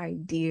in their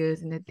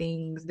ideas and the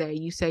things that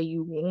you say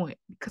you want.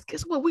 Because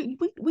guess what? We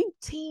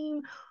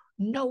team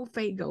no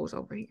fake goals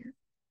over here.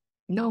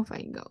 No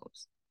fake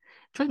goals.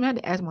 Trust me, I had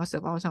to ask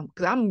myself all the time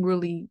because I'm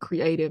really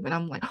creative and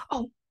I'm like,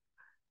 oh,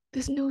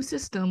 this new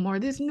system or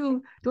this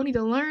new, do I need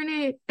to learn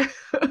it?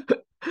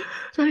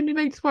 So I need to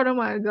make this part of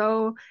my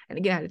goal. And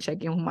again, I had to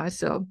check in with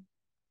myself.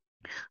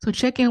 So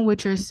check in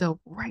with yourself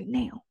right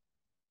now.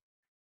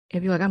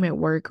 If you're like, I'm at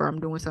work or I'm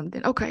doing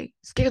something, okay,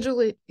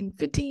 schedule it in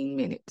 15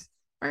 minutes,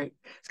 right?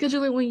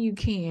 Schedule it when you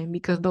can,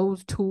 because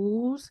those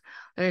tools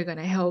that are going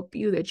to help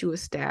you, that you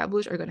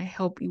establish, are going to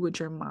help you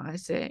with your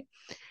mindset.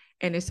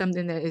 And it's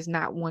something that is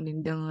not one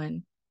and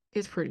done.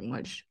 It's pretty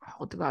much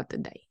all throughout the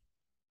day.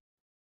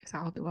 It's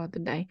all throughout the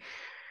day.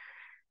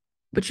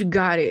 But you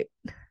got it.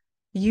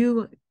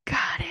 You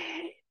got it.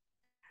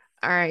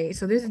 All right.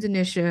 So this is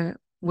Denisha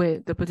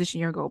with the Position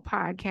Your Goal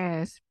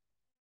podcast.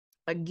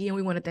 Again,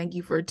 we want to thank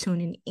you for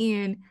tuning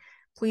in.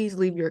 Please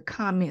leave your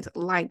comments,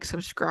 like,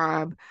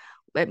 subscribe.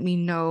 Let me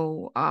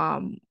know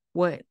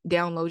what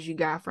downloads you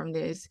got from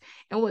this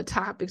and what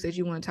topics that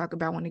you want to talk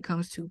about when it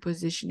comes to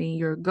positioning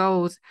your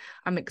goals.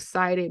 I'm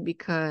excited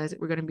because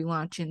we're going to be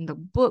launching the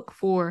book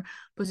for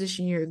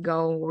Position Your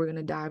Goal. We're going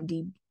to dive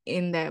deep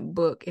in that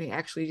book and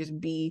actually just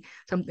be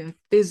something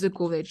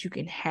physical that you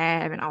can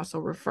have and also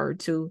refer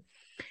to.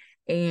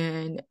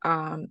 And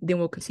then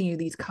we'll continue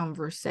these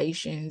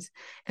conversations.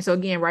 And so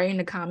again, write in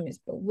the comments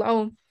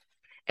below.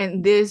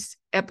 And this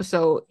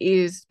episode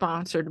is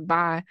sponsored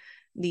by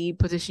the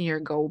Position Your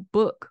Goal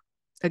book.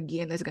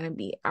 Again, that's going to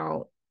be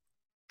out.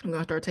 I'm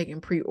going to start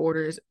taking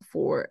pre-orders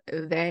for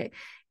that,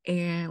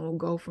 and we'll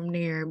go from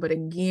there. But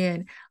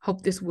again,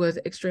 hope this was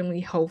extremely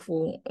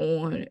helpful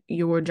on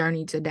your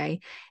journey today.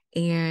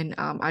 And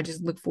I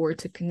just look forward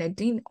to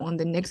connecting on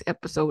the next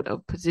episode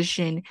of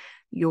Position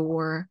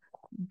Your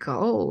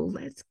Goal.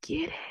 Let's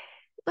get it.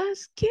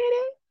 Let's get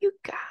it. You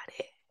got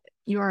it.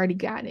 You already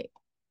got it.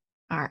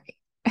 All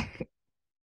right.